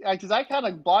day? Because I kind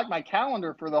of blocked my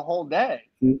calendar for the whole day.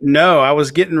 No, I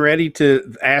was getting ready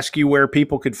to ask you where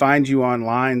people could find you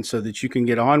online so that you can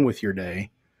get on with your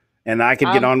day and I could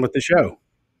get I'm on with the show.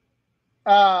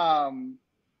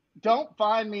 Don't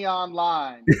find me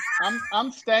online. I'm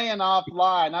staying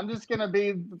offline. I'm just gonna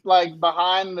be like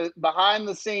behind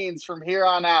the scenes from here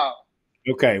on out.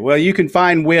 Okay. Well, you can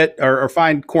find Whit or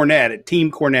find Cornett at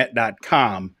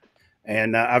teamcornett.com.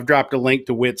 And I've dropped a link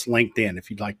to Whit's LinkedIn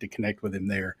if you'd like to connect with him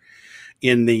there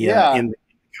in the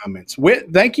comments.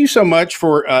 Whit, thank you so much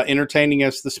for entertaining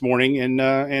us this morning,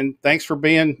 and thanks for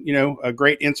being a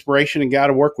great inspiration and guy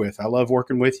to work with. I love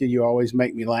working with you. You always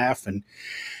make me laugh and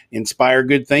inspire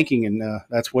good thinking, and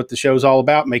that's what the show's all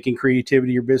about: making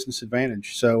creativity your business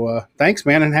advantage. So thanks,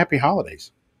 man, and happy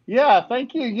holidays. Yeah,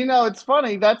 thank you. It's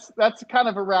funny. That's kind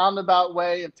of a roundabout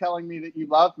way of telling me that you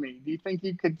love me. Do you think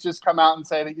you could just come out and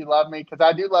say that you love me? Because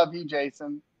I do love you,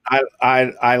 Jason.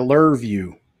 I love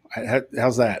you.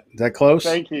 How's that? Is that close?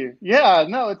 Thank you. Yeah,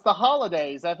 no, it's the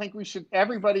holidays. I think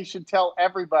everybody should tell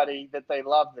everybody that they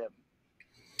love them.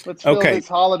 Let's fill this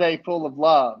holiday full of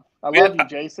love. I love you,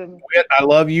 Jason. I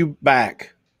love you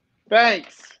back.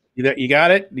 Thanks. You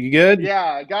got it? You good? Yeah,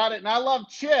 I got it. And I love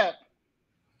Chip.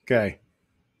 Okay.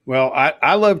 Well,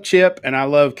 I love Chip, and I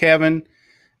love Kevin,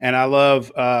 and I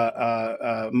love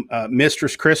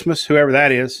Mistress Christmas, whoever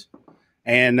that is,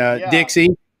 and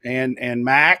Dixie, and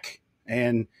Mac,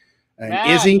 and Mac,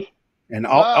 Izzy, and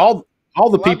all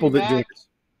the people that joined us.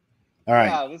 All right.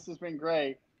 Yeah, this has been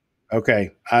great. Okay.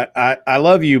 I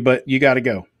love you, but you got to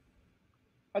go.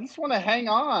 I just want to hang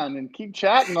on and keep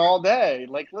chatting all day.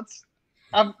 Like,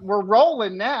 we're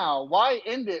rolling now. Why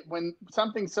end it when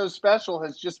something so special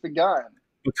has just begun?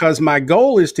 Because my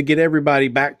goal is to get everybody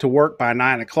back to work by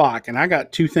 9 o'clock, and I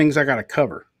got 2 things I got to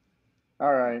cover.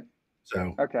 All right.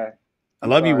 So, okay. I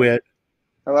love you, Whit.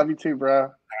 I love you too, bro. All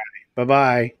right.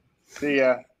 Bye-bye. See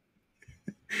ya.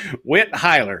 Whit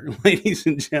Hiler, ladies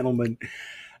and gentlemen.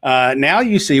 Now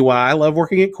you see why I love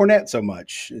working at Cornett so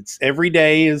much. It's every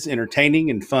day is entertaining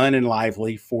and fun and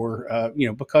lively for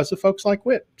because of folks like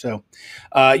Whit. So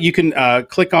you can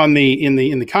click on in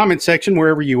the comment section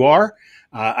wherever you are.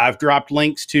 I've dropped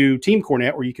links to Team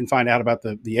Cornett where you can find out about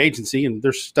the agency, and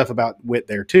there's stuff about Whit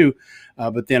there too.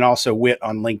 But then also Whit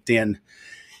on LinkedIn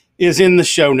is in the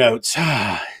show notes.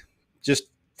 Just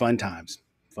fun times.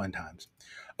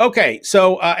 Okay,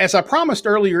 so as I promised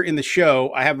earlier in the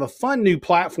show, I have a fun new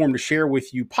platform to share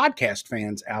with you podcast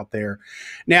fans out there.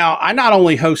 Now, I not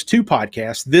only host 2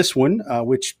 podcasts, this one,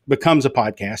 which becomes a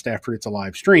podcast after it's a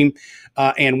live stream,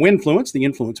 and Winfluence, the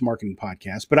influence marketing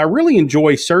podcast, but I really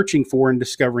enjoy searching for and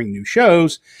discovering new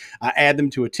shows. I add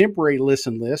them to a temporary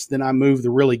listen list, then I move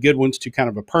the really good ones to kind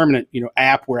of a permanent,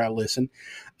 app where I listen.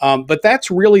 But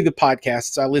that's really the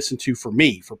podcasts I listen to for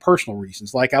me, for personal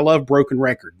reasons. Like I love Broken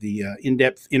Record, the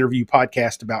in-depth interview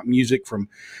podcast about music from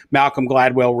Malcolm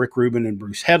Gladwell, Rick Rubin, and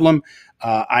Bruce Headlam.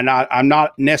 I'm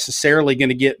not necessarily going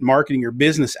to get marketing or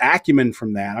business acumen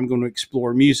from that. I'm going to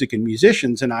explore music and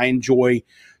musicians, and I enjoy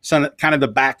kind of the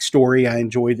backstory. I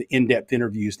enjoy the in-depth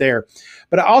interviews there.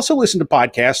 But I also listen to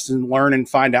podcasts and learn and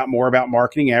find out more about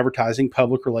marketing, advertising,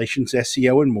 public relations,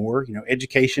 SEO, and more.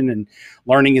 Education and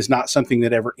learning is not something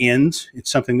that ever ends.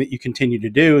 It's something that you continue to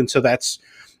do. And so that's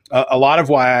a lot of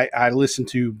why I listen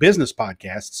to business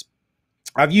podcasts.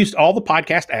 I've used all the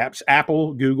podcast apps,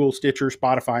 Apple, Google, Stitcher,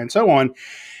 Spotify, and so on.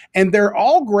 And they're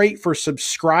all great for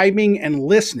subscribing and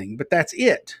listening, but that's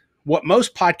it. What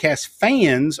most podcast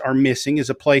fans are missing is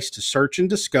a place to search and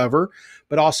discover,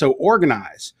 but also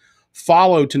organize,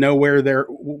 follow to know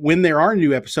when there are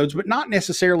new episodes, but not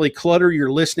necessarily clutter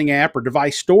your listening app or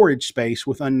device storage space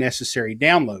with unnecessary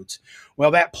downloads.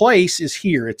 Well, that place is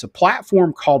here. It's a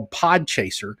platform called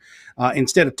Podchaser.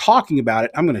 Instead of talking about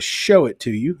it, I'm going to show it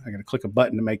to you. I got to click a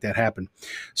button to make that happen.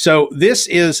 So this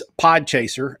is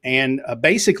Podchaser, and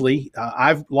basically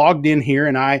I've logged in here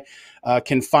and I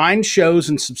can find shows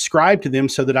and subscribe to them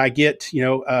so that I get,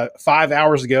 5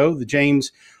 hours ago, the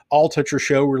James Altucher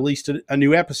show released a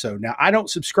new episode. Now, I don't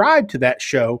subscribe to that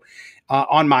show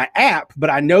on my app, but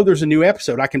I know there's a new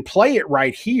episode. I can play it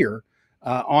right here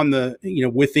on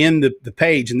within the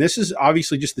page. And this is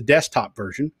obviously just the desktop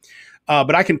version.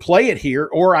 But I can play it here,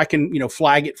 or I can,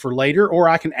 flag it for later, or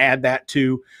I can add that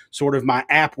to sort of my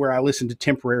app where I listen to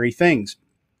temporary things.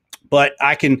 But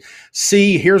I can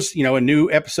see here's, a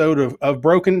new episode of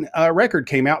Broken Record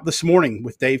came out this morning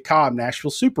with Dave Cobb,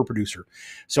 Nashville super producer.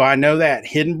 So I know that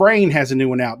Hidden Brain has a new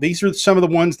one out. These are some of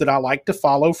the ones that I like to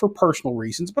follow for personal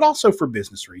reasons, but also for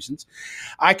business reasons.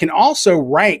 I can also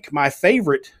rank my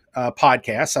favorite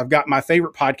podcasts. I've got my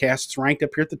favorite podcasts ranked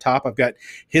up here at the top. I've got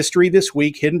History This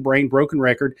Week, Hidden Brain, Broken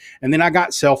Record, and then I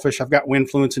got Selfish. I've got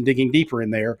Winfluence and Digging Deeper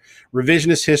in there,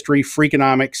 Revisionist History,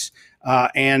 Freakonomics,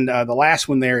 and the last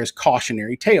one there is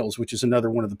Cautionary Tales, which is another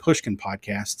one of the Pushkin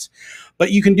podcasts.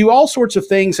 But you can do all sorts of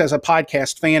things as a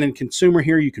podcast fan and consumer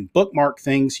here. You can bookmark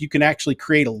things. You can actually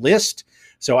create a list.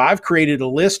 So I've created a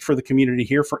list for the community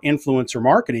here for influencer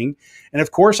marketing. And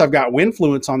of course, I've got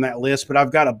Winfluence on that list, but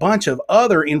I've got a bunch of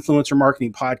other influencer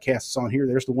marketing podcasts on here.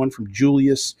 There's the one from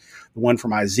Julius, the one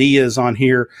from Isaiah is on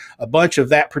here, a bunch of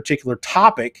that particular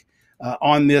topic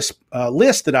on this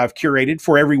list that I've curated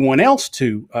for everyone else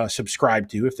to subscribe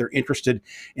to if they're interested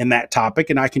in that topic.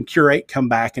 And I can curate, come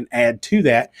back and add to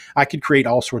that. I could create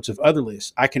all sorts of other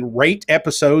lists. I can rate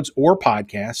episodes or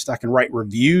podcasts. I can write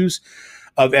reviews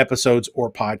of episodes or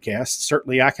podcasts.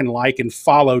 Certainly I can like and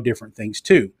follow different things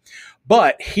too.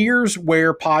 But here's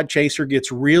where Podchaser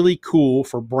gets really cool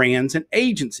for brands and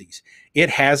agencies. It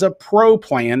has a pro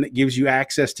plan that gives you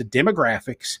access to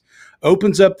demographics,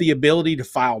 opens up the ability to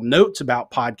file notes about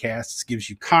podcasts, gives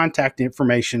you contact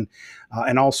information,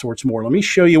 and all sorts more. Let me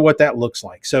show you what that looks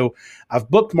like. So I've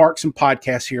bookmarked some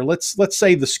podcasts here. Let's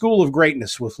say The School of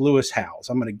Greatness with Lewis Howes.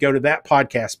 I'm going to go to that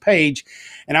podcast page,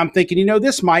 and I'm thinking,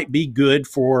 this might be good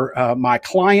for my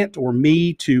client or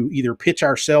me to either pitch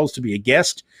ourselves to be a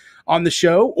guest on the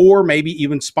show, or maybe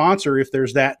even sponsor if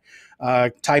there's that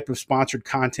type of sponsored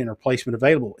content or placement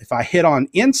available. If I hit on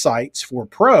Insights for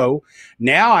Pro,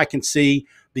 now I can see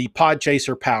the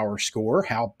Podchaser Power Score,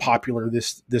 how popular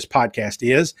this podcast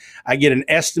is. I get an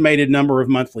estimated number of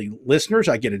monthly listeners.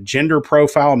 I get a gender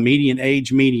profile, median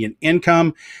age, median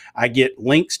income. I get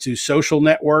links to social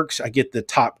networks. I get the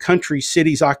top countries,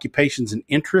 cities, occupations, and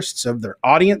interests of their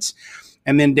audience.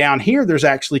 And then down here, there's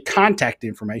actually contact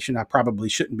information. I probably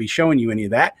shouldn't be showing you any of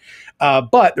that,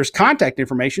 but there's contact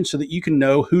information so that you can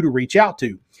know who to reach out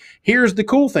to. Here's the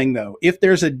cool thing, though. If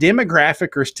there's a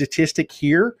demographic or statistic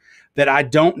here that I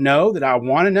don't know, that I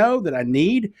want to know, that I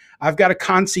need, I've got a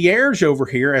concierge over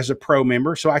here as a pro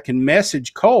member, so I can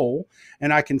message Cole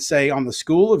and I can say, on the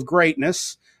School of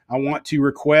Greatness, I want to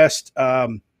request,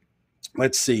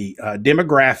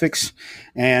 demographics,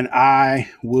 and I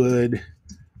would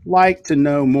like to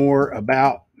know more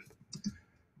about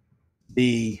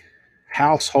the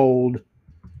household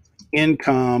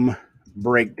income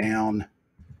breakdown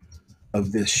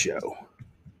of this show.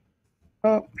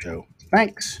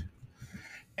 Thanks.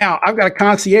 Now I've got a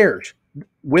concierge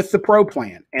with the pro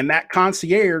plan, and that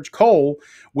concierge, Cole,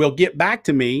 will get back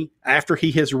to me after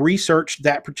he has researched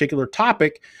that particular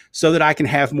topic so that I can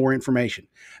have more information.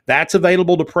 That's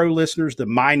available to pro listeners. The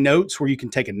My Notes, where you can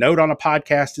take a note on a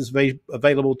podcast, is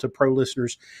available to pro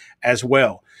listeners as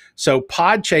well. So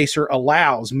Podchaser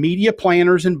allows media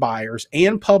planners and buyers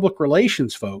and public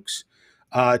relations folks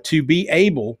to be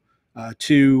able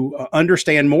to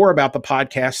understand more about the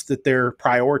podcasts that they're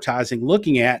prioritizing,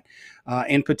 looking at,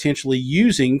 and potentially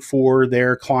using for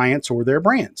their clients or their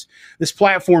brands. This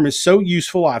platform is so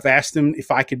useful. I've asked them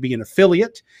if I could be an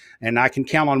affiliate, and I can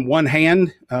count on one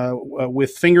hand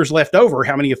with fingers left over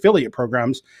how many affiliate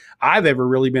programs I've ever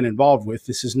really been involved with.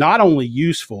 This is not only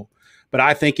useful, but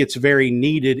I think it's very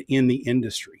needed in the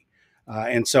industry.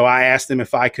 And so I asked them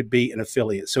if I could be an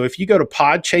affiliate. So if you go to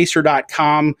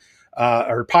podchaser.com,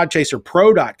 or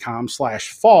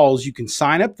podchaserpro.com/falls, you can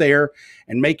sign up there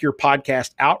and make your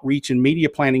podcast outreach and media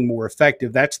planning more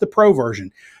effective. That's the pro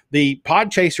version. The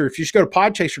Podchaser, if you just go to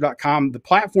podchaser.com, the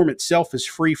platform itself is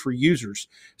free for users,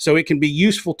 so it can be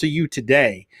useful to you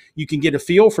today. You can get a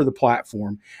feel for the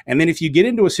platform. And then if you get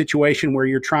into a situation where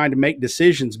you're trying to make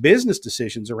decisions, business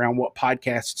decisions around what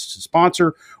podcasts to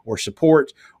sponsor or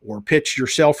support or pitch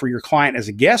yourself or your client as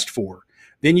a guest for,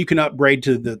 then you can upgrade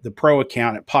to the pro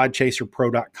account at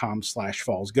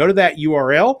podchaserpro.com/falls. Go to that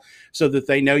URL so that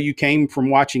they know you came from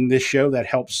watching this show. That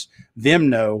helps them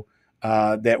know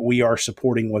that we are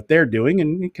supporting what they're doing,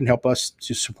 and it can help us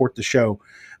to support the show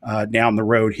down the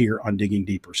road here on Digging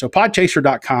Deeper. So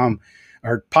podchaser.com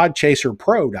or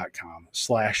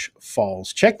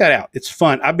podchaserpro.com/falls. Check that out. It's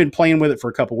fun. I've been playing with it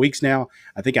for a couple of weeks now.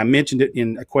 I think I mentioned it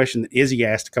in a question that Izzy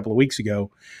asked a couple of weeks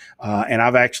ago. And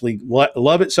I've actually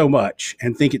love it so much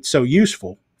and think it's so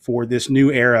useful for this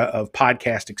new era of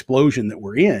podcast explosion that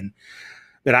we're in,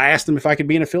 that I asked them if I could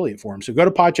be an affiliate for them. So go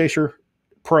to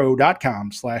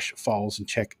podchaserpro.com/falls and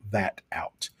check that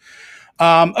out.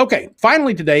 Okay.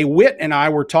 Finally today, Whit and I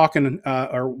were talking,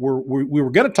 we were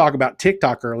going to talk about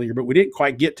TikTok earlier, but we didn't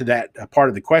quite get to that part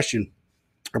of the question,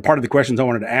 or part of the questions I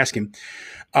wanted to ask him.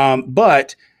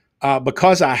 But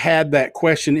because I had that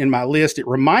question in my list, it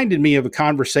reminded me of a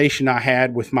conversation I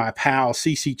had with my pal,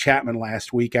 CC Chapman,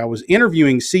 last week. I was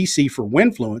interviewing CC for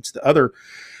Winfluence, the other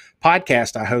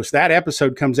podcast I host. That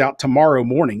episode comes out tomorrow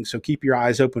morning, so keep your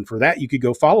eyes open for that. You could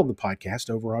go follow the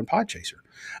podcast over on Podchaser.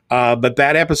 But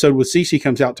that episode with CC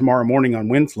comes out tomorrow morning on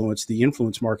Winfluence, the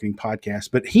influence marketing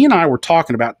podcast. But he and I were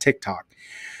talking about TikTok.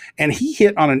 And he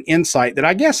hit on an insight that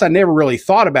I guess I never really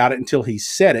thought about it until he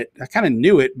said it. I kind of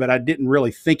knew it, but I didn't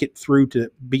really think it through to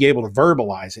be able to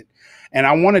verbalize it. And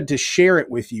I wanted to share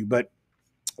it with you. But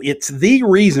it's the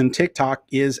reason TikTok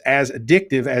is as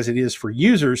addictive as it is for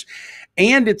users.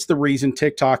 And it's the reason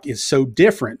TikTok is so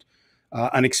different,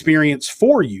 an experience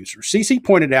for users. CC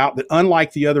pointed out that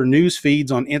unlike the other news feeds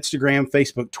on Instagram,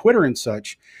 Facebook, Twitter, and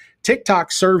such,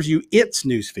 TikTok serves you its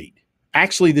news feed.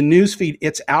 Actually, the newsfeed,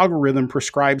 its algorithm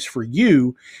prescribes for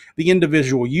you, the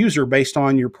individual user, based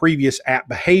on your previous app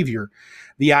behavior.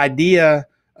 The idea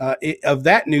of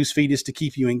that newsfeed is to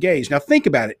keep you engaged. Now, think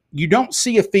about it. You don't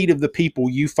see a feed of the people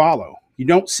you follow. You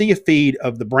don't see a feed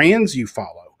of the brands you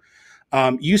follow.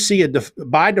 You see,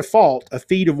 by default, a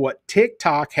feed of what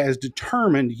TikTok has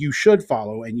determined you should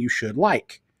follow and you should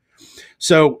like.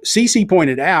 So CC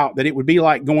pointed out that it would be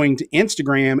like going to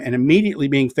Instagram and immediately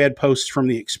being fed posts from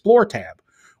the Explore tab.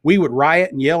 We would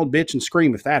riot and yell and bitch and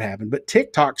scream if that happened, but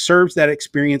TikTok serves that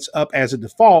experience up as a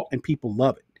default and people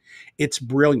love it. It's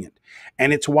brilliant.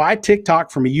 And it's why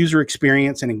TikTok, from a user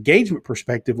experience and engagement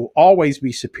perspective, will always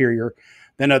be superior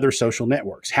than other social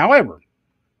networks. However,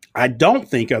 I don't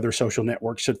think other social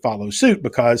networks should follow suit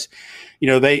because,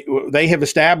 they have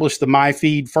established the my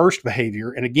feed first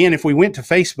behavior. And again, if we went to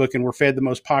Facebook and were fed the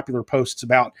most popular posts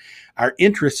about our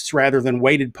interests rather than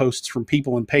weighted posts from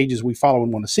people and pages we follow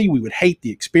and want to see, we would hate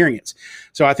the experience.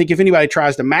 So I think if anybody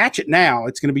tries to match it now,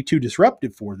 it's going to be too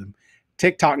disruptive for them.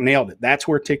 TikTok nailed it. That's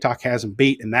where TikTok has them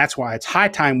beat. And that's why it's high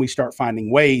time we start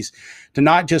finding ways to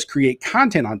not just create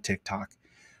content on TikTok,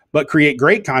 but create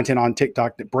great content on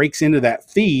TikTok that breaks into that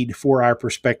feed for our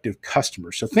prospective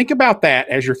customers. So think about that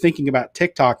as you're thinking about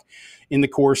TikTok in the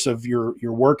course of your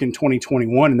work in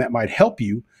 2021, and that might help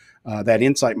you. That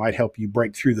insight might help you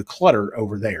break through the clutter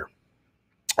over there.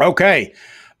 Okay.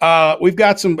 We've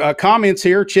got some comments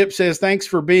here. Chip says, thanks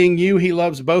for being you. He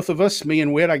loves both of us, me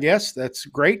and Whit, I guess. That's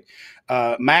great.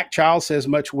 Mac Child says,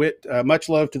 much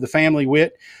love to the family,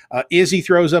 Whit. Izzy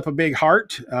throws up a big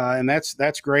heart, and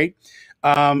that's great.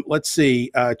 Let's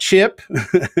see. Chip,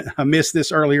 I missed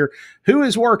this earlier. Who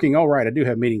is working? All right, I do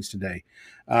have meetings today.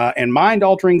 And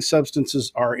mind-altering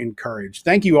substances are encouraged.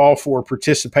 Thank you all for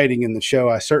participating in the show.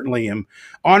 I certainly am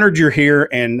honored you're here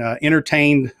and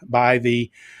entertained by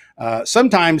the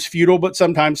sometimes futile, but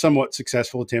sometimes somewhat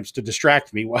successful attempts to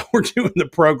distract me while we're doing the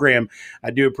program.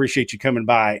 I do appreciate you coming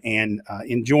by and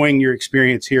enjoying your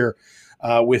experience here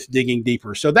with Digging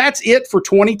Deeper. So that's it for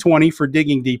 2020 for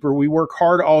Digging Deeper. We work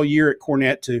hard all year at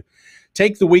Cornett to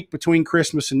take the week between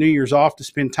Christmas and New Year's off to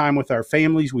spend time with our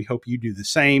families. We hope you do the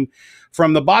same.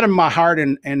 From the bottom of my heart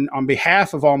and on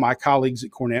behalf of all my colleagues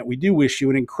at Cornett, we do wish you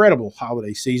an incredible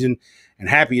holiday season and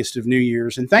happiest of New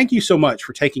Year's. And thank you so much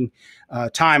for taking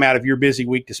time out of your busy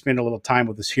week to spend a little time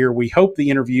with us here. We hope the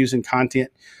interviews and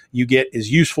content you get is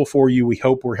useful for you. We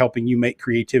hope we're helping you make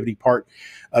creativity part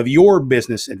of your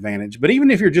business advantage. But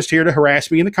even if you're just here to harass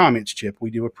me in the comments, Chip,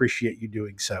 we do appreciate you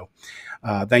doing so.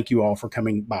 Thank you all for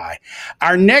coming by.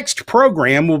 Our next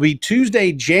program will be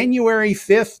Tuesday, January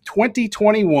 5th,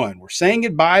 2021. We're saying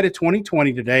goodbye to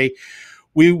 2020 today.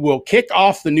 We will kick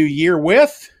off the new year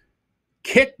with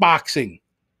kickboxing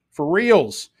for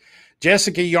reals.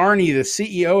 Jessica Yarney, the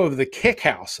CEO of the Kick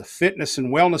House, a fitness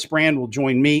and wellness brand, will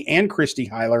join me and Whit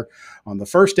Hiler on the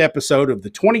first episode of the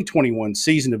 2021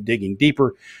 season of Digging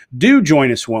Deeper. Do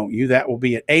join us, won't you? That will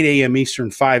be at 8 a.m.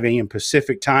 Eastern, 5 a.m.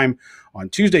 Pacific time on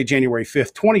Tuesday, January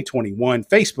 5th, 2021,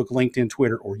 Facebook, LinkedIn,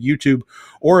 Twitter, or YouTube,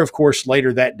 or of course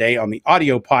later that day on the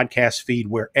audio podcast feed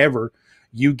wherever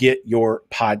you get your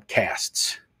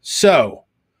podcasts. So,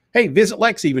 hey, Visit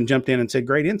Lex even jumped in and said,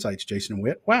 great insights, Jason and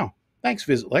Whit. Wow. Thanks,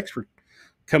 Visit Lex, for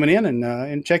coming in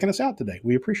and checking us out today.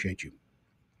 We appreciate you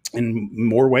in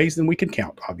more ways than we can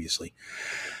count, obviously.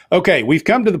 Okay, we've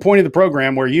come to the point of the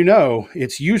program where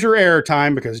it's user error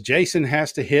time because Jason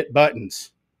has to hit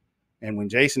buttons. And when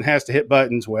Jason has to hit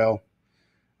buttons, well,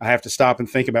 I have to stop and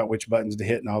think about which buttons to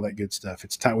hit and all that good stuff.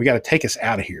 It's time. We got to take us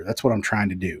out of here. That's what I'm trying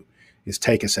to do, is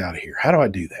take us out of here. How do I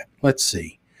do that? Let's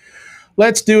see.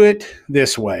 Let's do it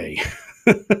this way.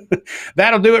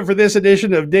 That'll do it for this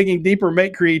edition of Digging Deeper,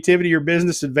 Make Creativity Your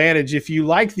Business Advantage. If you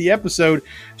liked the episode,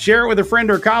 share it with a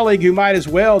friend or colleague who might as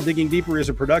well. Digging Deeper is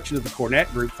a production of the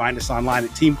Cornett Group. Find us online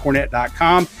at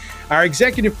teamcornett.com. Our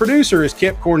executive producer is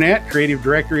Kip Cornett. Creative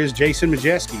director is Jason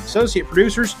Majeski. Associate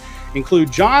producers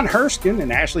include John Hurston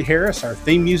and Ashley Harris. Our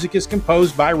theme music is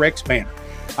composed by Rex Banner.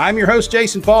 I'm your host,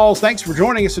 Jason Falls. Thanks for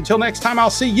joining us. Until next time, I'll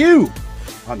see you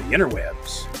on the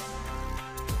interwebs.